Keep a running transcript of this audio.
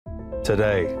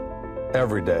Today,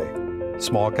 every day,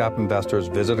 small cap investors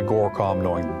visit Agoracom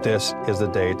knowing this is the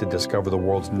day to discover the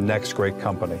world's next great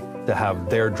company, to have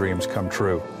their dreams come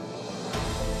true.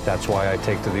 That's why I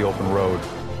take to the open road,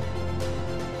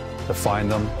 to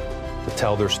find them, to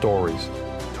tell their stories,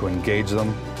 to engage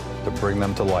them, to bring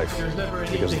them to life,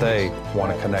 because they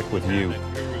want to connect with you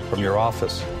from your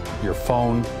office, your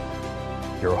phone,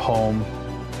 your home,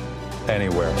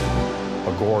 anywhere.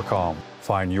 Agoracom,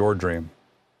 find your dream.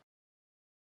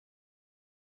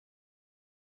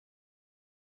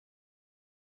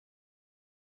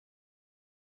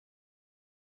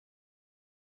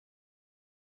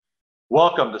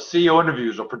 Welcome to CEO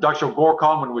Interviews, a production of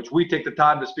Agoracom, in which we take the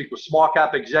time to speak with small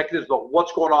cap executives about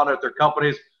what's going on at their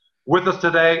companies. With us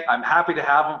today, I'm happy to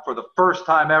have him for the first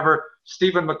time ever,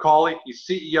 Stephen McCauley. He's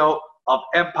CEO of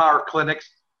Empower Clinics,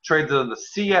 traded on the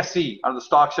CSE under the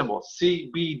stock symbol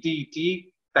CBDT,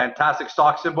 fantastic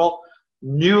stock symbol.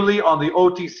 Newly on the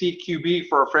OTCQB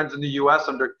for our friends in the US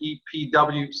under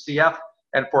EPWCF,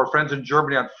 and for our friends in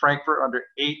Germany on Frankfurt under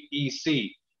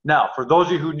 8EC. Now, for those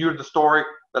of you who are new to the story,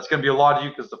 that's going to be a lot of you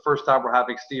because the first time we're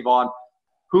having Steve on.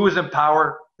 Who is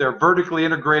Empower? They're a vertically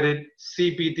integrated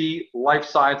CBD life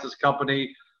sciences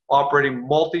company operating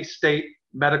multi-state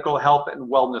medical health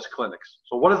and wellness clinics.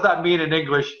 So what does that mean in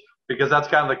English? Because that's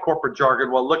kind of the corporate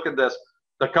jargon. Well, look at this.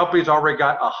 The company's already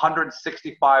got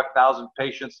 165,000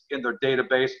 patients in their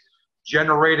database,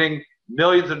 generating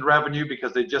millions in revenue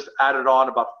because they just added on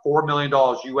about $4 million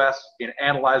US in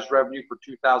analyzed revenue for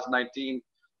 2019.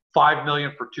 5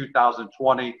 million for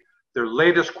 2020. Their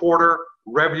latest quarter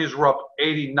revenues were up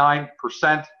 89%,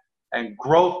 and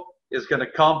growth is going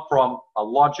to come from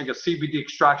launching a CBD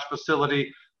extraction facility.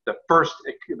 The first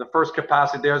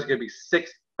capacity there is going to be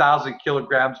 6,000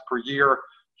 kilograms per year.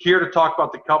 Here to talk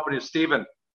about the company is Stephen.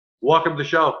 Welcome to the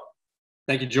show.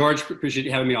 Thank you, George. Appreciate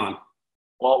you having me on.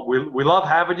 Well, we love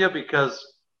having you because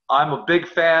I'm a big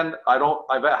fan. I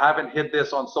haven't hid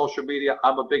this on social media.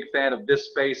 I'm a big fan of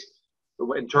this space.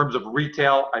 In terms of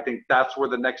retail, I think that's where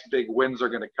the next big wins are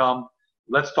going to come.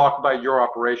 Let's talk about your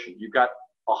operation. You've got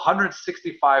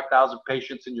 165,000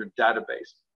 patients in your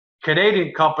database.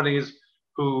 Canadian companies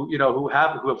who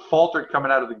have faltered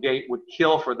coming out of the gate would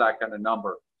kill for that kind of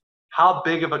number. How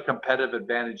big of a competitive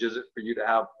advantage is it for you to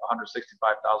have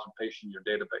 165,000 patients in your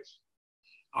database?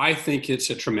 I think it's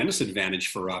a tremendous advantage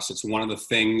for us. It's one of the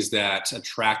things that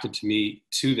attracted me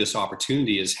to this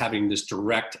opportunity is having this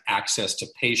direct access to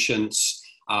patients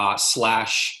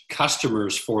 /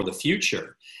 customers for the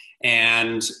future.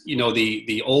 And,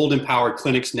 the old Empower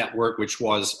Clinics network, which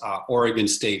was Oregon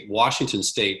State, Washington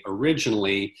State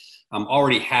originally,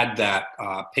 already had that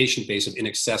patient base of in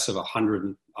excess of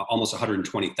almost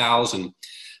 120,000.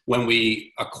 When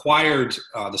we acquired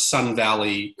the Sun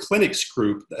Valley Clinics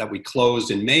group that we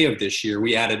closed in May of this year,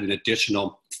 we added an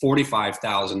additional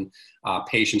 45,000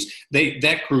 patients.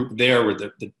 That group there were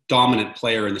the dominant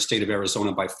player in the state of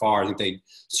Arizona by far. I think they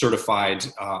certified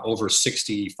over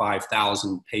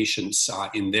 65,000 patients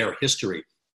in their history.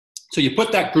 So you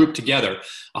put that group together,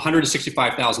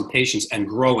 165,000 patients and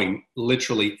growing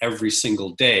literally every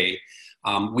single day.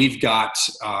 We've got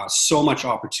so much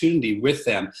opportunity with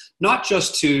them, not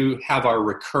just to have our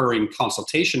recurring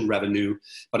consultation revenue,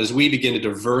 but as we begin to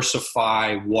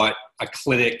diversify what a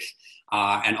clinic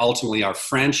and ultimately our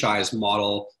franchise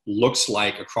model looks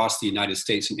like across the United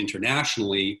States and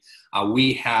internationally,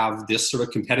 we have this sort of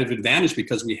competitive advantage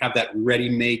because we have that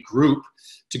ready-made group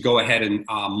to go ahead and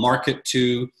market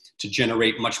to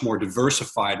generate much more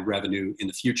diversified revenue in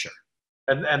the future.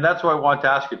 And that's why I wanted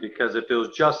to ask you, because if it was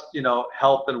just,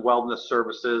 health and wellness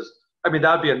services,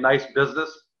 that'd be a nice business,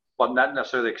 but not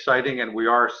necessarily exciting. And we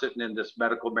are sitting in this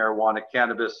medical marijuana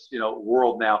cannabis,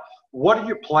 world now. What are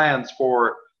your plans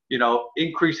for,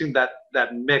 increasing that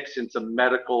mix into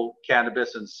medical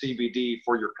cannabis and CBD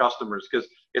for your customers? Because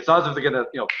it's not as if they're going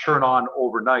to, turn on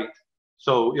overnight.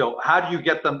 So, how do you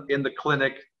get them in the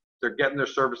clinic? They're getting their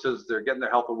services, they're getting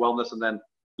their health and wellness, and then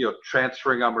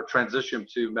transferring them or transition them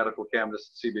to medical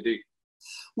cannabis and CBD?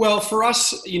 Well, for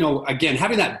us, again,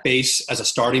 having that base as a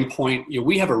starting point,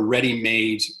 we have a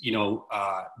ready-made,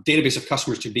 database of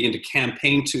customers to begin to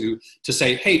campaign to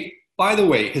say, hey, by the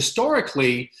way,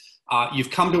 historically, you've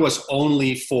come to us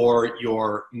only for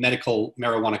your medical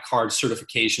marijuana card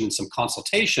certification and some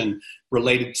consultation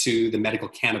related to the medical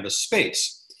cannabis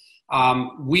space.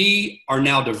 We are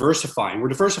now diversifying. We're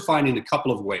diversifying in a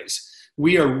couple of ways.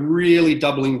 We are really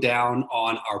doubling down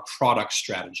on our product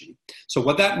strategy. So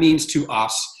what that means to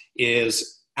us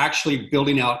is actually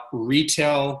building out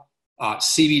retail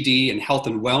CBD and health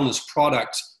and wellness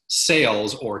products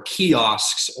sales or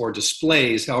kiosks or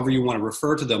displays, however you want to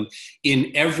refer to them, in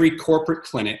every corporate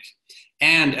clinic.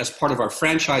 And as part of our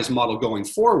franchise model going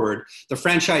forward, the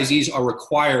franchisees are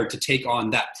required to take on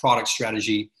that product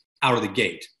strategy out of the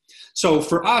gate. So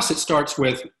for us, it starts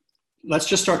with, let's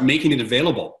just start making it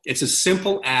available. It's as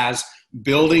simple as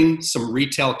building some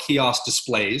retail kiosk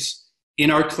displays in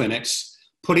our clinics,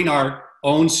 putting our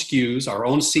own SKUs, our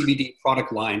own CBD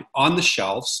product line on the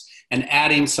shelves, and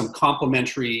adding some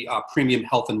complementary premium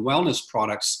health and wellness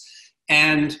products,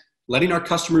 and letting our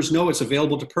customers know it's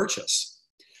available to purchase.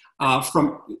 Go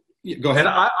ahead. And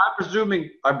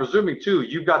I'm presuming too,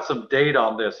 you've got some data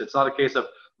on this. It's not a case of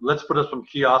let's put up some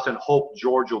kiosks and hope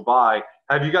George will buy.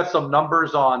 Have you got some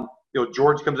numbers on,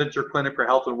 George comes into your clinic for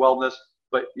health and wellness,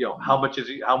 but how much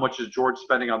is George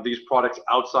spending on these products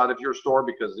outside of your store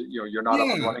because you're not up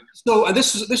and running? So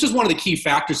this is one of the key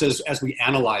factors as we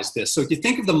analyze this. So if you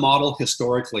think of the model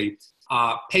historically,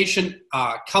 patient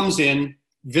comes in,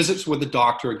 visits with the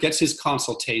doctor, gets his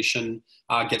consultation,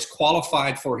 gets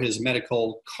qualified for his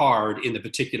medical card in the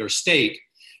particular state.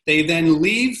 They then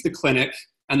leave the clinic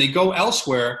and they go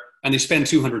elsewhere and they spend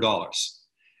 $200.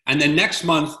 And then next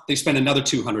month they spend another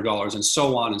 $200 and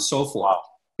so on and so forth. Wow.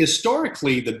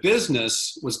 Historically, the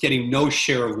business was getting no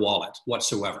share of wallet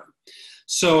whatsoever.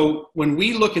 So when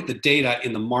we look at the data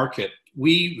in the market,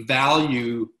 we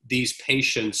value these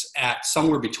patients at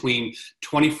somewhere between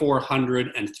 $2,400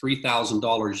 and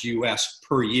 $3,000 US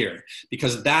per year,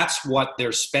 because that's what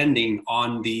they're spending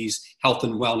on these health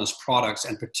and wellness products,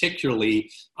 and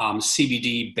particularly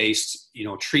CBD-based,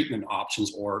 treatment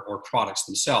options or products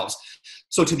themselves.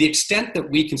 So to the extent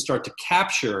that we can start to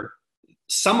capture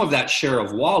some of that share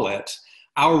of wallet,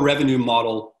 our revenue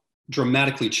model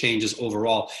dramatically changes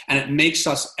overall, and it makes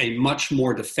us a much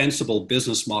more defensible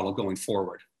business model going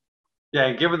forward. Yeah,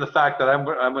 and given the fact that I'm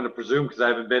going to presume, because I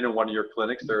haven't been in one of your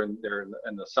clinics, they're in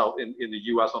the south in the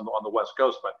U.S. on the West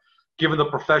Coast, but given the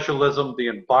professionalism, the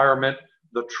environment,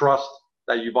 the trust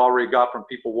that you've already got from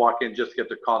people walk in just to get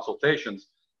their consultations,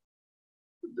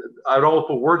 I don't want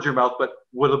to put words in your mouth, but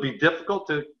will it be difficult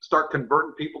to start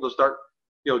converting people to start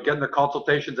getting their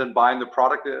consultations and buying the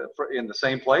product in the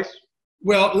same place?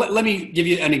 Well, let me give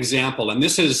you an example, and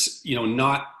this is,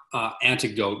 not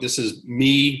anecdote. This is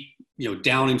me,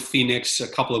 down in Phoenix a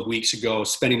couple of weeks ago,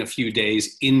 spending a few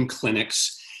days in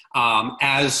clinics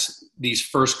as these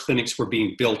first clinics were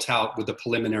being built out with the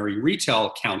preliminary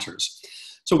retail counters.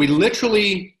 So we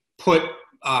literally put,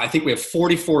 I think we have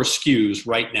 44 SKUs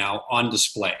right now on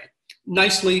display,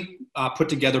 nicely put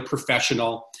together,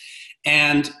 professional.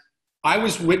 And I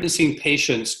was witnessing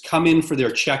patients come in for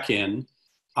their check-in,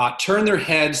 turn their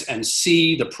heads and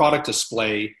see the product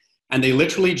display, and they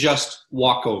literally just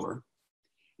walk over.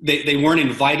 They weren't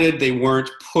invited, they weren't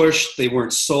pushed, they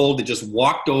weren't sold, they just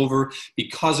walked over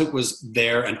because it was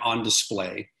there and on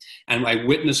display. And I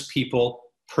witnessed people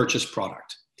purchase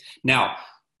product. Now,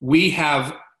 we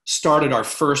have started our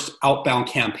first outbound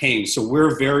campaign. So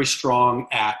we're very strong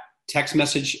at text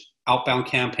message outbound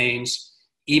campaigns,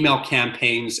 email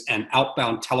campaigns, and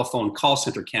outbound telephone call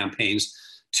center campaigns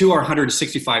to our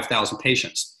 165,000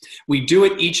 patients. We do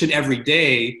it each and every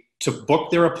day to book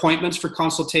their appointments for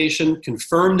consultation,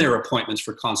 confirm their appointments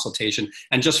for consultation,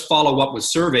 and just follow up with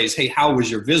surveys. Hey, how was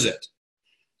your visit?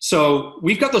 So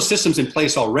we've got those systems in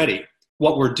place already.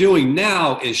 What we're doing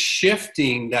now is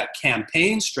shifting that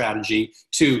campaign strategy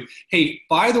to, hey,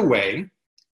 by the way,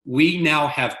 we now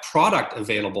have product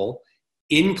available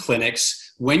in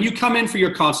clinics. When you come in for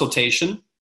your consultation,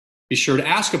 be sure to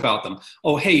ask about them.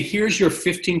 Oh, hey, here's your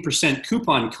 15%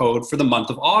 coupon code for the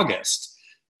month of August.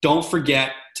 Don't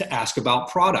forget to ask about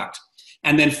product.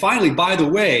 And then finally, by the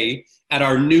way, at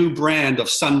our new brand of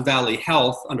Sun Valley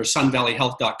Health under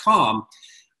sunvalleyhealth.com,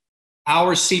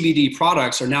 our CBD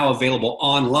products are now available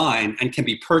online and can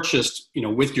be purchased,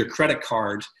 with your credit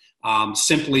card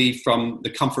simply from the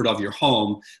comfort of your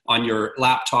home on your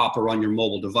laptop or on your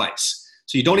mobile device.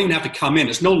 So you don't even have to come in.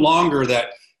 It's no longer that,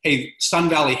 hey, Sun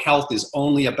Valley Health is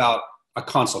only about a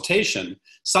consultation.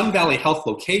 Sun Valley Health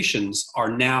locations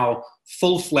are now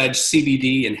full-fledged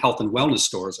CBD and health and wellness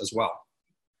stores as well.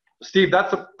 Steve,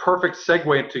 that's a perfect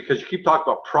segue into, because you keep talking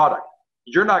about product.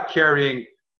 You're not carrying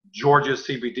George's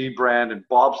CBD brand and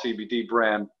Bob's CBD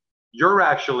brand. You're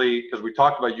actually, because we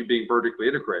talked about you being vertically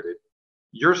integrated,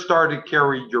 you're starting to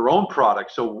carry your own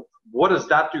product. So what does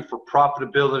that do for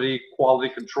profitability,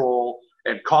 quality control,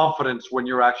 and confidence when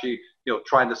you're actually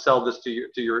trying to sell this to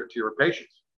your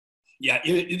patients? Yeah,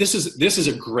 this is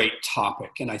a great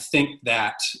topic, and I think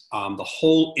that the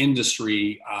whole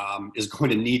industry is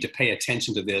going to need to pay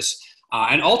attention to this,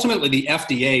 and ultimately the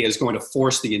FDA is going to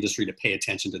force the industry to pay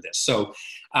attention to this. So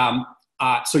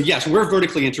So yes, we're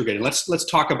vertically integrated. Let's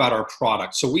talk about our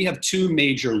product. So we have two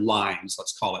major lines,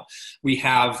 let's call it. We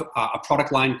have a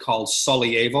product line called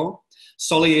Sollievo.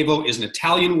 Sollievo is an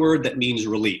Italian word that means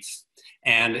relief.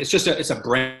 And it's a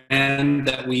brand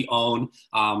that we own.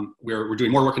 We're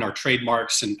doing more work in our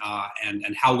trademarks and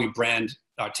how we brand,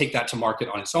 take that to market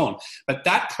on its own. But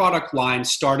that product line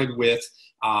started with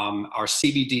our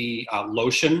CBD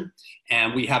lotion,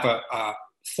 and we have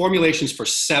formulations for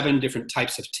 7 different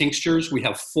types of tinctures. We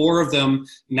have 4 of them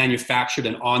manufactured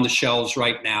and on the shelves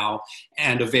right now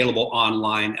and available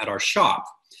online at our shop.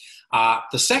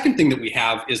 The second thing that we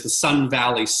have is the Sun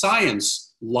Valley Science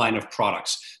line of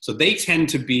products. So they tend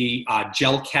to be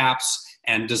gel caps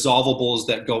and dissolvables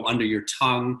that go under your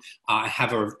tongue,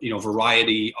 have a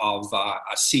variety of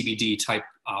CBD type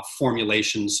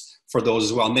formulations for those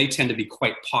as well. And they tend to be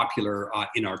quite popular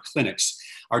in our clinics.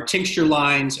 Our tincture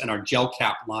lines and our gel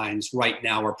cap lines right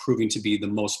now are proving to be the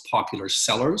most popular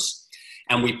sellers.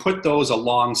 And we put those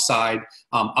alongside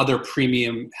other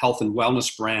premium health and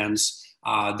wellness brands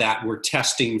that we're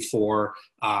testing for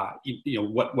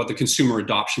what the consumer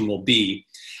adoption will be.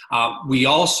 We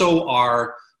also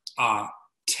are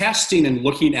testing and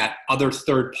looking at other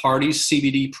third-party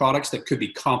CBD products that could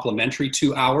be complementary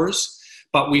to ours,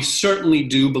 but we certainly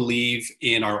do believe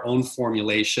in our own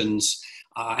formulations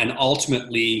and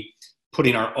ultimately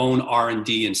putting our own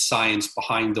R&D and science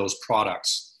behind those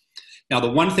products. Now,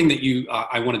 the one thing that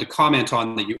I wanted to comment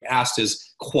on that you asked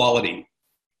is quality.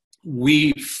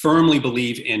 We firmly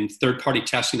believe in third-party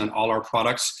testing on all our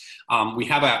products. We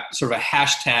have a sort of a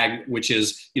hashtag, which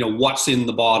is, what's in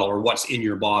the bottle or what's in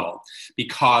your bottle,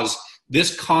 because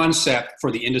this concept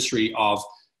for the industry of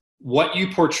what you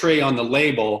portray on the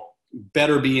label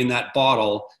better be in that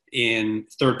bottle in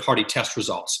third-party test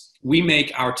results. We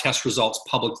make our test results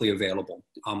publicly available.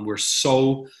 We're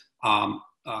so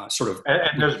sort of...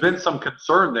 And there's been some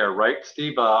concern there, right,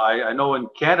 Steve? I know in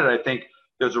Canada, I think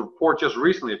there's a report just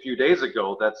recently, a few days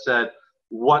ago, that said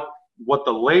what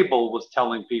the label was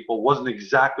telling people wasn't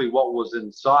exactly what was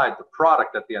inside the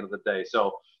product at the end of the day.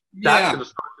 So that's going to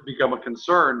start to become a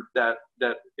concern that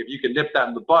if you can nip that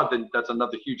in the bud, then that's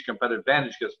another huge competitive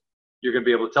advantage, because you're going to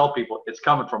be able to tell people it's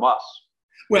coming from us.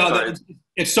 Well,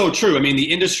 it's so true. I mean, the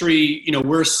industry,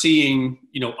 we're seeing,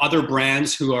 other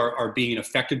brands who are being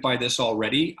affected by this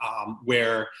already,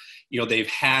 where, they've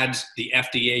had the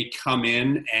FDA come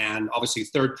in and obviously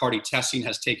third-party testing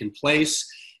has taken place.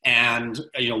 And,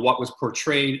 what was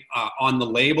portrayed on the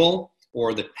label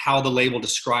or how the label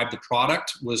described the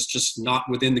product was just not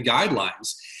within the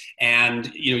guidelines.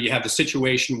 And, you have the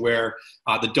situation where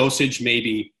the dosage may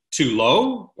be too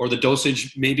low or the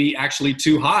dosage may be actually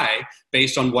too high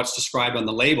based on what's described on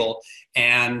the label.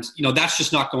 And, that's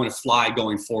just not going to fly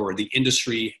going forward. The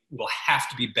industry will have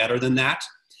to be better than that.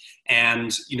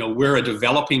 And, we're a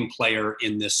developing player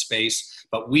in this space,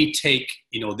 but we take,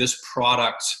 this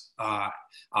product,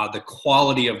 the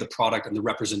quality of the product and the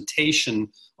representation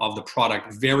of the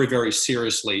product very, very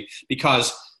seriously,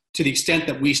 because to the extent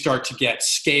that we start to get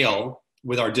scale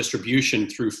with our distribution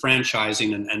through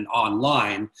franchising and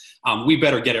online, we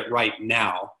better get it right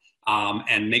now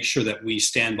and make sure that we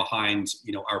stand behind,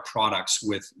 our products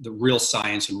with the real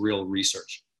science and real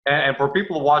research. And for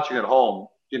people watching at home,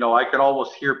 I can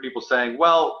almost hear people saying,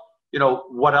 well,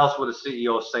 what else would a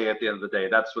CEO say at the end of the day?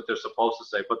 That's what they're supposed to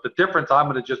say. But the difference, I'm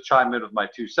going to just chime in with my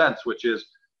 2 cents, which is,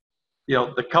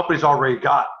 the company's already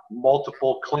got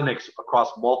multiple clinics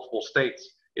across multiple states.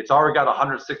 It's already got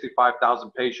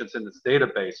 165,000 patients in its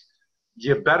database.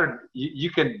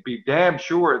 You can be damn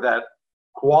sure that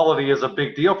quality is a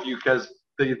big deal for you, because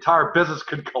the entire business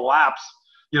could collapse.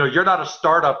 You're not a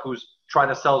startup who's trying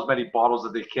to sell as many bottles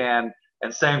as they can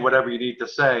and saying whatever you need to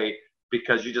say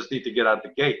because you just need to get out of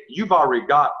the gate. You've already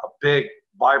got a big,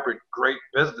 vibrant, great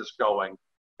business going,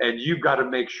 and you've got to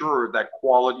make sure that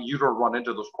quality, you don't run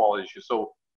into those quality issues.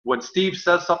 So when Steve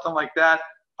says something like that,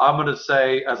 I'm going to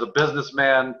say, as a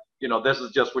businessman, this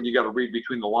is just when you got to read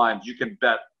between the lines. You can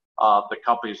bet the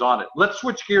company's on it. Let's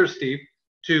switch gears, Steve,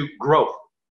 to growth.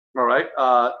 All right,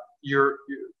 your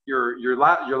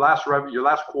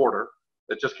last quarter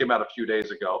that just came out a few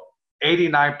days ago,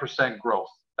 89% growth.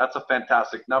 That's a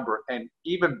fantastic number, and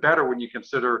even better when you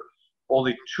consider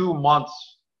only 2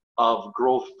 months of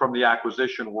growth from the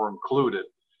acquisition were included.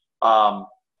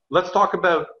 Let's talk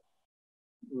about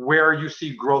where you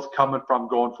see growth coming from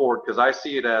going forward, because I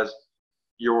see it as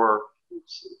your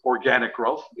organic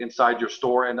growth inside your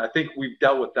store, and I think we've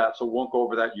dealt with that, so we won't go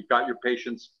over that. You've got your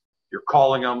patients, you're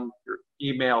calling them, you're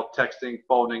email, texting,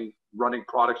 phoning, running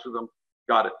products with them.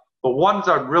 Got it. The ones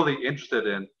I'm really interested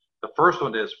in, the first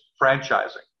one is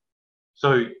franchising.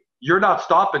 So you're not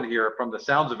stopping here from the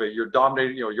sounds of it. You're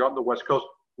dominating, you're on the West Coast.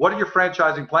 What are your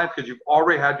franchising plans? Because you've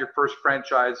already had your first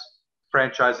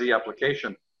franchisee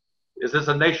application. Is this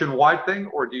a nationwide thing,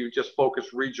 or do you just focus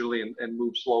regionally and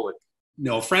move slowly?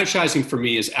 No, franchising for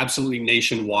me is absolutely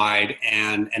nationwide,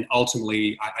 and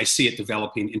ultimately I see it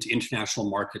developing into international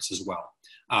markets as well.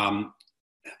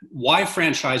 Why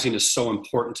franchising is so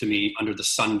important to me under the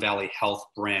Sun Valley Health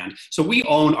brand. So we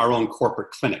own our own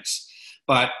corporate clinics,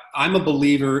 but I'm a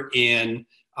believer in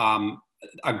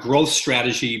a growth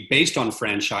strategy based on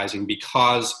franchising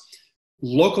because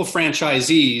local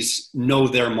franchisees know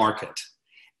their market.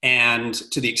 And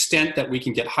to the extent that we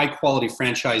can get high quality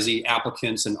franchisee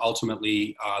applicants and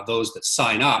ultimately those that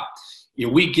sign up,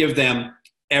 we give them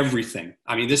everything.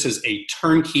 I mean, this is a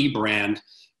turnkey brand.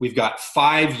 We've got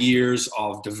 5 years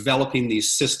of developing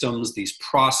these systems, these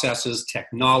processes,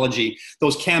 technology,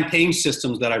 those campaign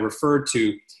systems that I referred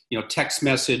to, text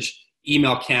message,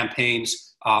 email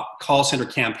campaigns, call center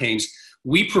campaigns.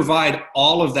 We provide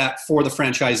all of that for the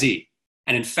franchisee.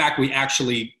 And in fact, we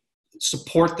actually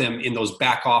support them in those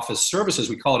back office services.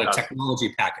 We call it a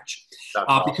technology package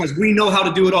because we know how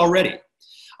to do it already.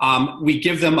 We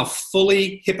give them a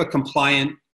fully HIPAA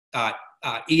compliant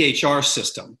EHR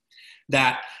system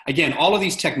that, again, all of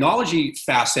these technology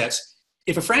facets,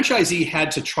 if a franchisee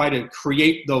had to try to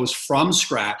create those from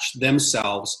scratch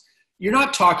themselves, you're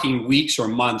not talking weeks or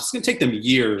months. It's going to take them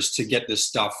years to get this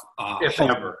stuff. If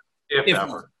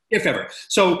ever.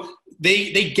 So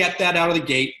they get that out of the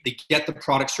gate. They get the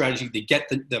product strategy. They get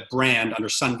the brand under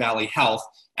Sun Valley Health,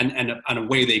 and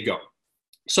away they go.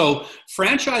 So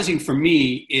franchising for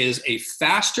me is a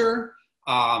faster,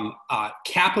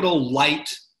 capital light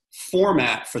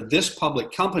format for this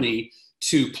public company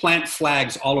to plant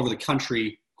flags all over the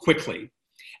country quickly.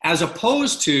 As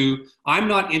opposed to, I'm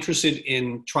not interested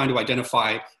in trying to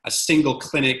identify a single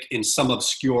clinic in some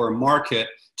obscure market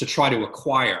to try to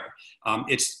acquire.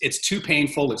 It's too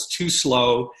painful. It's too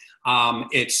slow.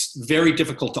 It's very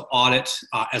difficult to audit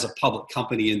as a public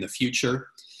company in the future.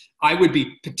 I would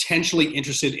be potentially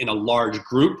interested in a large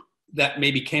group that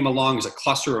maybe came along as a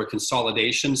cluster or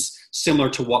consolidations, similar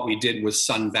to what we did with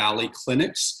Sun Valley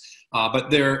Clinics. But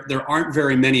there aren't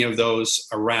very many of those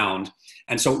around.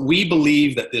 And so we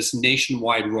believe that this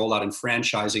nationwide rollout in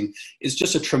franchising is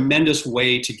just a tremendous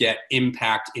way to get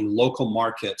impact in local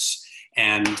markets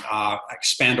and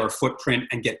expand our footprint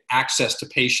and get access to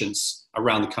patients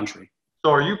around the country.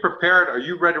 So are you prepared? Are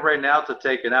you ready right now to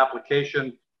take an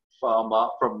application from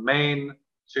Maine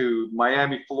to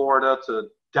Miami, Florida, to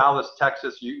Dallas,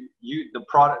 Texas?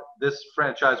 This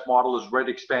franchise model is ready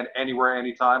to expand anywhere,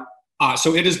 anytime?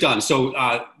 So it is done. So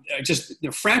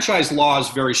franchise law is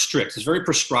very strict. It's very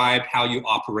prescribed how you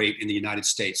operate in the United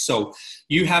States. So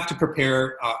you have to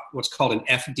prepare what's called an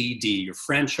FDD, your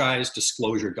franchise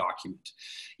disclosure document.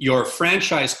 Your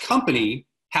franchise company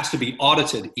has to be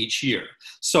audited each year.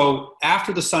 So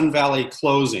after the Sun Valley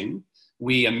closing,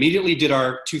 we immediately did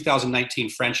our 2019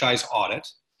 franchise audit.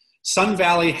 Sun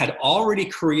Valley had already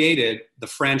created the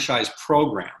franchise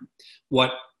program.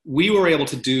 What we were able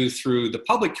to do through the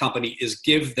public company is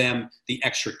give them the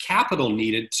extra capital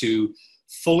needed to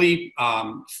fully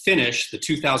finish the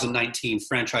 2019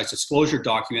 franchise disclosure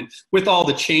document with all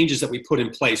the changes that we put in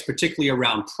place, particularly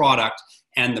around product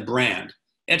and the brand.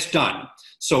 It's done.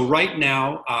 So right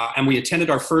now, and we attended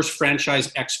our first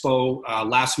franchise expo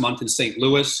last month in St.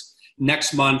 Louis.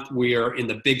 Next month, we are in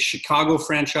the big Chicago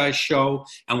franchise show,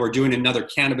 and we're doing another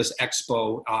cannabis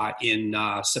expo in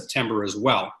September as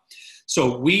well.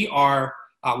 So we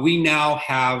now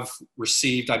have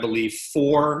received, I believe,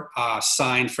 4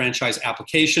 signed franchise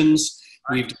applications.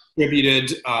 We've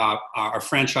distributed our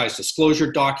franchise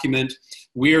disclosure document.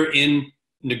 We're in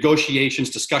negotiations,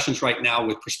 discussions right now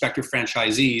with prospective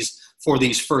franchisees for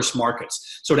these first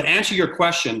markets. So to answer your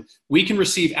question, we can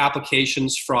receive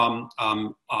applications from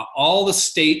all the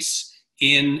states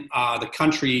in the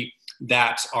country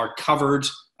that are covered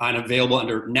and available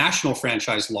under national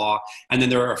franchise law. And then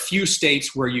there are a few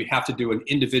states where you have to do an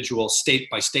individual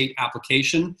state-by-state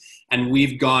application. And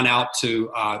we've gone out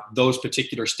to those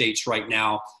particular states right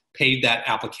now, paid that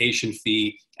application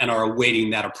fee, and are awaiting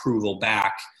that approval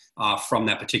back from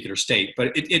that particular state.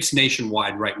 But it's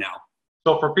nationwide right now.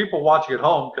 So for people watching at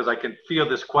home, because I can feel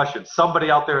this question, somebody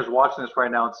out there is watching this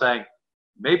right now and saying,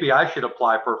 maybe I should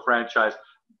apply for a franchise.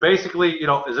 Basically,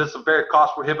 is this a very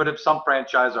cost prohibitive? Some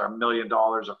franchises are $1 million.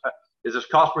 Is this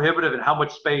cost prohibitive, and how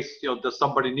much space, does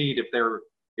somebody need if they're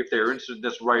interested in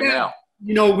this right now?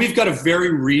 We've got a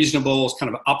very reasonable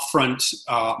kind of upfront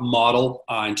model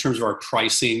in terms of our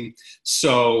pricing.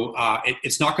 So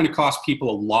it's not going to cost people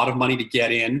a lot of money to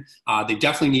get in. They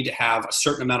definitely need to have a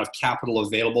certain amount of capital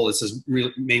available. This is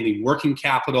mainly working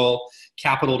capital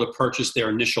to purchase their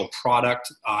initial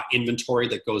product, inventory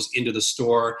that goes into the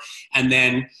store. And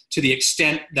then to the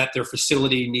extent that their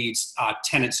facility needs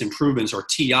tenants improvements or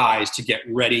TIs to get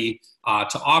ready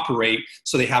to operate,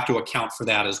 so they have to account for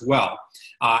that as well.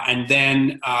 And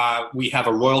then we have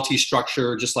a royalty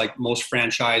structure, just like most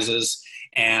franchises,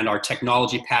 and our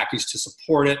technology package to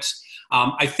support it.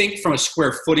 I think from a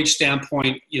square footage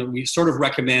standpoint, we sort of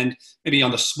recommend maybe on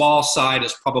the small side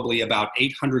is probably about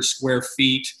 800 square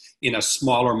feet in a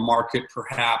smaller market,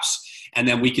 perhaps. And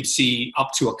then we could see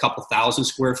up to a couple thousand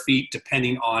square feet,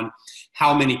 depending on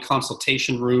how many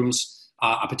consultation rooms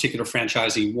a particular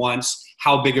franchisee wants,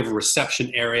 how big of a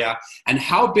reception area, and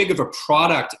how big of a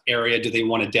product area do they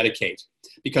want to dedicate.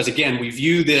 Because again, we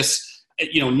view this,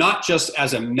 not just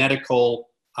as a medical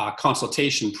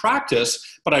consultation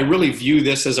practice, but I really view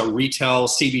this as a retail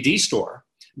CBD store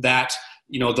that,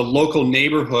 the local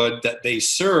neighborhood that they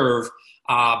serve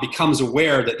becomes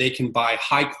aware that they can buy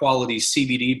high quality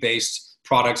CBD based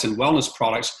products and wellness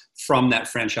products from that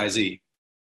franchisee.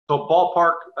 So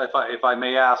ballpark, if I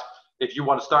may ask, if you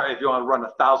want to run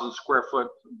 1,000 square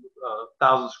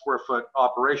foot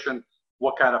operation,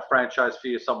 what kind of franchise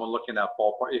fee is someone looking at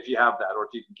ballpark, if you have that, or if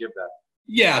you can give that?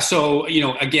 Yeah. So,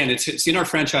 again, it's in our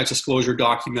franchise disclosure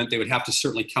document. They would have to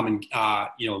certainly come and,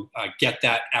 get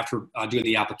that after doing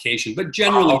the application. But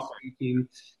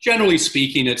generally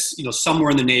speaking, it's,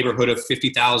 somewhere in the neighborhood of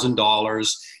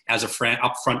 $50,000 as a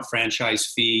upfront franchise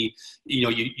fee.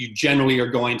 You generally are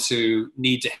going to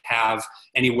need to have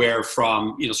anywhere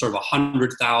from, sort of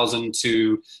 $100,000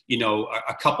 to,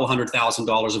 a couple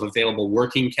 $100,000 of available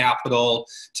working capital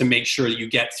to make sure that you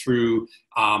get through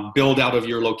build out of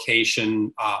your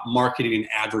location, marketing and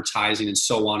advertising, and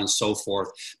so on and so forth.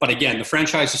 But again, the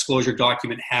franchise disclosure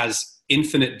document has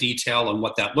infinite detail on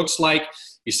what that looks like.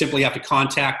 You simply have to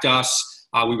contact us.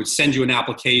 We would send you an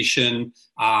application.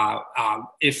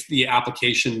 If the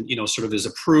application, sort of is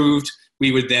approved,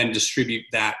 we would then distribute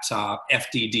that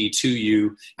FDD to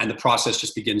you, and the process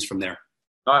just begins from there.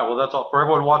 All right. Well, that's all for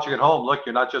everyone watching at home. Look,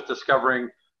 you're not just discovering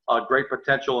a great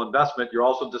potential investment, you're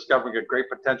also discovering a great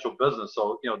potential business.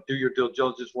 So, do your due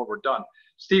diligence when we're done.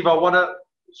 Steve, I want to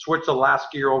switch the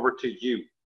last gear over to you.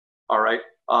 All right.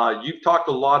 You've talked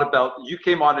a lot about, you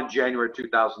came on in January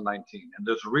 2019, and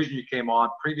there's a reason you came on.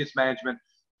 Previous management,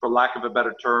 for lack of a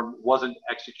better term, wasn't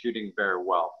executing very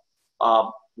well.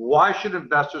 Why should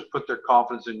investors put their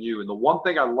confidence in you? And the one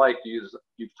thing I like is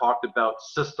you've talked about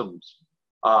systems.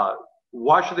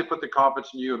 Why should they put their confidence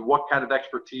in you, and what kind of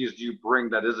expertise do you bring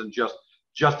that isn't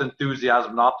just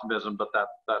enthusiasm and optimism, but that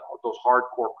those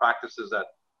hardcore practices that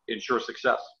ensure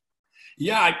success?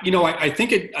 Yeah, I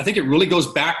think it really goes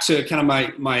back to kind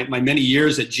of my many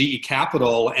years at GE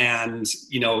Capital, and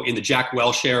in the Jack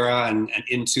Welch era and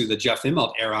into the Jeff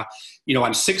Immelt era.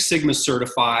 I'm Six Sigma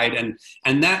certified,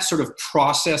 and that sort of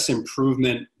process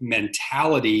improvement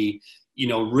mentality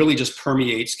really just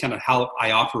permeates kind of how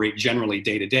I operate generally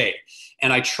day to day.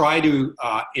 And I try to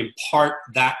impart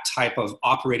that type of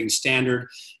operating standard,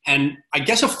 and I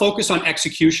guess a focus on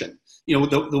execution.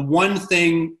 The one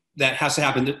thing that has to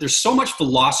happen, there's so much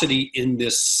velocity in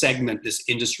this segment, this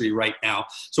industry right now.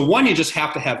 So one, you just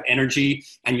have to have energy,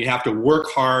 and you have to work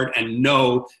hard and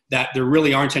know that there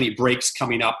really aren't any breaks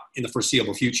coming up in the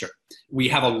foreseeable future. We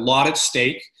have a lot at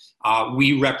stake.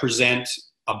 We represent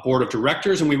a board of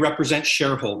directors, and we represent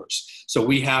shareholders. So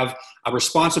we have a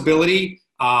responsibility,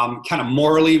 kind of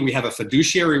morally, we have a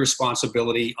fiduciary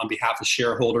responsibility on behalf of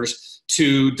shareholders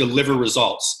to deliver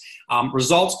results.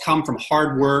 Results come from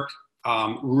hard work,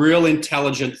 real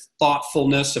intelligent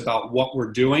thoughtfulness about what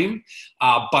we're doing,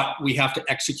 but we have to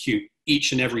execute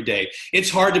each and every day. It's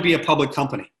hard to be a public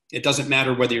company. It doesn't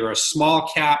matter whether you're a small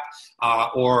cap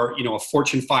or a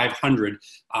Fortune 500.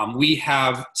 We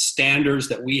have standards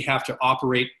that we have to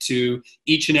operate to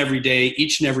each and every day,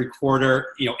 each and every quarter,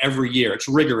 every year. It's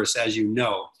rigorous, as you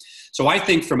know. So I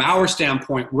think from our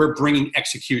standpoint, we're bringing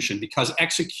execution, because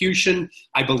execution,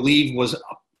 I believe, was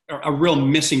a real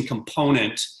missing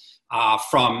component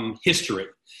from history.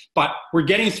 But we're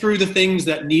getting through the things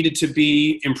that needed to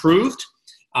be improved.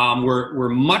 We're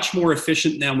much more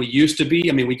efficient than we used to be.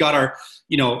 I mean, we got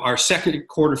our second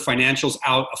quarter financials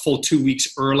out a full 2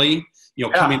 weeks early,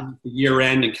 coming year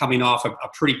end and coming off a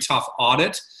pretty tough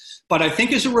audit. But I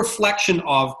think it's a reflection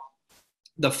of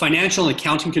the financial and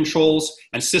accounting controls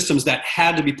and systems that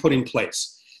had to be put in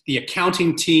place. The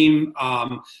accounting team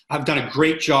have done a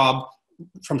great job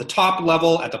from the top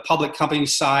level at the public company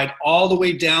side, all the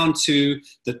way down to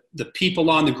the people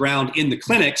on the ground in the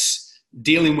clinics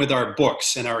dealing with our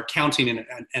books and our accounting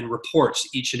and reports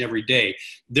each and every day.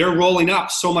 They're rolling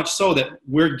up so much so that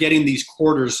we're getting these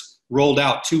quarters rolled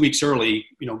out 2 weeks early,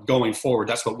 going forward.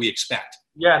 That's what we expect.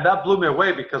 Yeah, and that blew me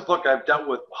away because, look, I've dealt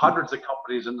with hundreds of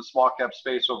companies in the small cap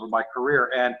space over my career,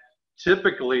 and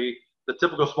typically the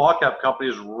typical small cap company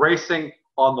is racing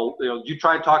on the, you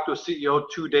try and talk to a CEO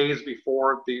 2 days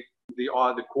before the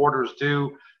quarter's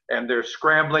due, and they're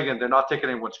scrambling and they're not taking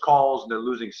anyone's calls and they're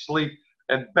losing sleep.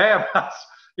 And bam, I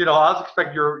was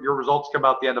expecting your results to come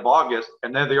out at the end of August,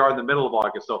 and then they are in the middle of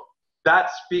August. So that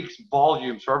speaks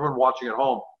volumes for everyone watching at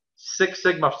home. Six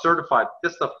Sigma certified.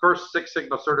 This is the first Six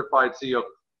Sigma certified CEO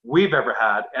we've ever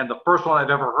had, and the first one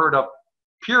I've ever heard of,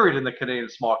 period, in the Canadian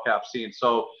small cap scene.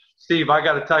 So, Steve, I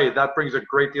got to tell you, that brings a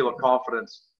great deal of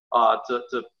confidence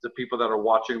to people that are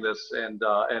watching this, and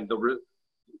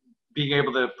being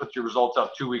able to put your results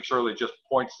out 2 weeks early just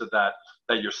points to that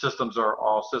your systems are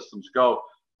all systems go.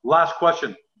 Last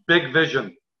question, big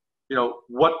vision.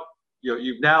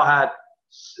 You've now had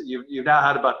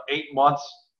about 8 months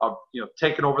of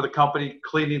taking over the company,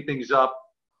 cleaning things up,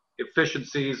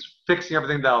 efficiencies, fixing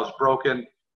everything that was broken.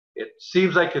 It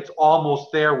seems like it's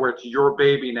almost there where it's your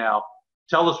baby now.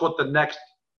 Tell us what the next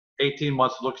 18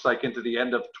 months looks like into the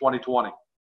end of 2020.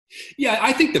 Yeah,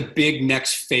 I think the big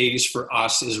next phase for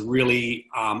us is really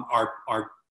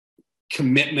our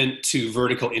commitment to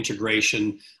vertical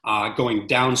integration, going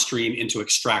downstream into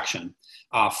extraction.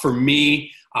 For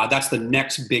me, that's the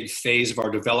next big phase of our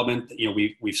development.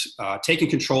 We've taken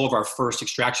control of our first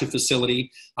extraction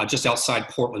facility just outside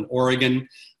Portland, Oregon.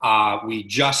 We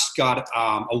just got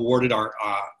awarded our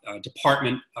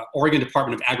Oregon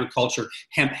Department of Agriculture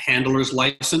hemp handler's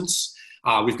license.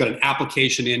 We've got an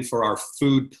application in for our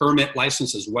food permit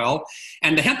license as well.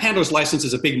 And the hemp handler's license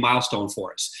is a big milestone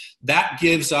for us. That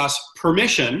gives us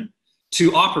permission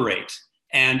to operate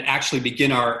and actually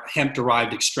begin our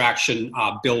hemp-derived extraction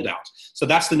build-out. So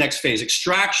that's the next phase.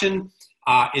 Extraction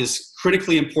is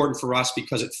critically important for us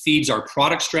because it feeds our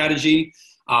product strategy,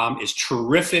 is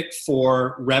terrific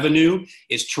for revenue,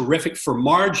 is terrific for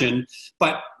margin,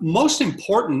 but most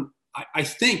important, I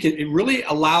think it really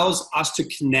allows us to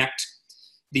connect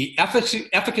the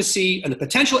efficacy and the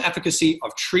potential efficacy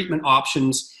of treatment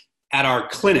options at our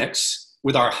clinics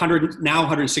with our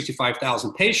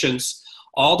 165,000 patients,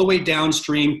 all the way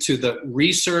downstream to the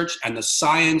research and the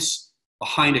science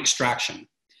behind extraction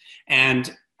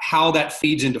and how that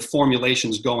feeds into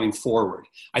formulations going forward.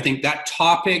 I think that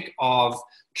topic of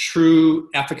true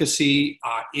efficacy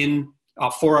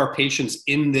for our patients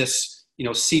in this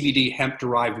CBD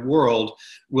hemp-derived world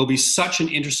will be such an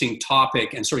interesting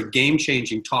topic and sort of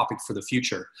game-changing topic for the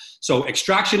future. So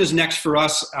extraction is next for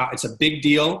us. It's a big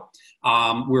deal.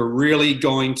 We're really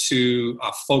going to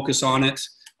focus on it.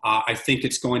 I think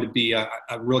it's going to be a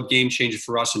real game changer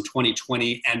for us in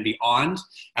 2020 and beyond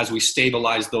as we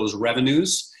stabilize those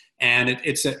revenues. And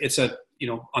it's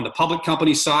on the public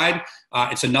company side,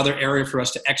 it's another area for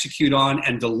us to execute on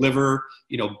and deliver,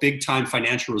 big time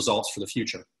financial results for the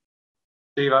future.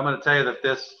 Steve, I'm going to tell you that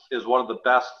this is one of the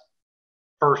best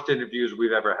first interviews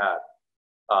we've ever had.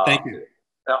 Thank you.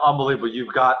 Unbelievable.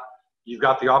 You've got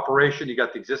the operation, you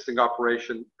got the existing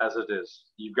operation as it is.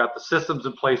 You've got the systems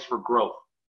in place for growth.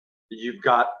 You've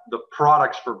got the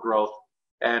products for growth,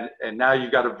 and now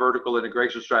you've got a vertical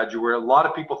integration strategy where a lot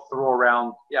of people throw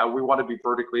around, yeah, we want to be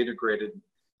vertically integrated.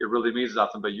 It really means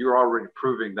nothing, but you're already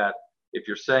proving that if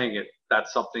you're saying it,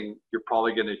 that's something you're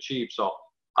probably going to achieve. So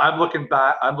I'm looking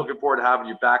forward to having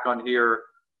you back on here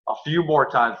a few more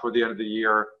times for the end of the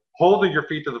year, holding your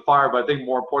feet to the fire. But I think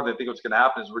more importantly, I think what's going to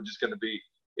happen is we're just going to be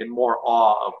in more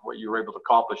awe of what you were able to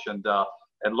accomplish, and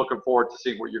looking forward to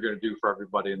seeing what you're going to do for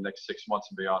everybody in the next 6 months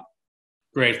and beyond.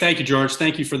 Great. Thank you, George.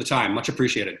 Thank you for the time. Much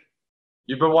appreciated.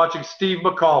 You've been watching Steve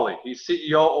McCauley. He's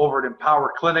CEO over at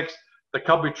Empower Clinics. The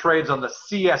company trades on the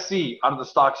CSE under the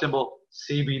stock symbol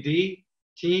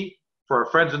CBDT. For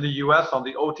our friends in the U.S. on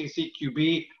the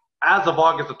OTCQB as of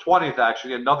August the 20th,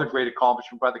 actually, another great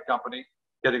accomplishment by the company,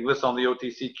 getting listed on the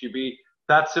OTCQB.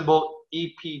 That symbol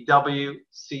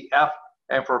EPWCF.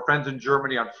 And for our friends in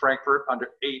Germany on Frankfurt under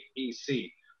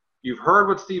 8EC. You've heard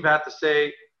what Steve had to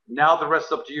say. Now the rest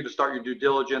is up to you to start your due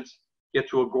diligence. Get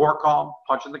to Agoracom,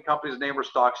 punch in the company's name or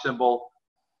stock symbol.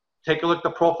 Take a look at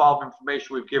the profile of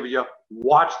information we've given you.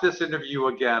 Watch this interview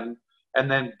again.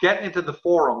 And then get into the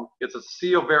forum. It's a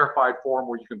CEO verified forum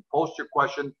where you can post your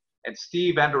question and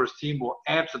Steve and or his team will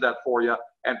answer that for you.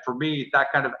 And for me,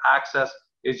 that kind of access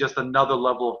is just another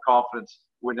level of confidence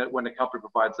when the company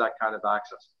provides that kind of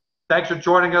access. Thanks for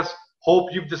joining us.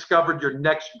 Hope you've discovered your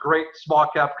next great small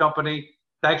cap company.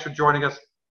 Thanks for joining us.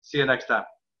 See you next time.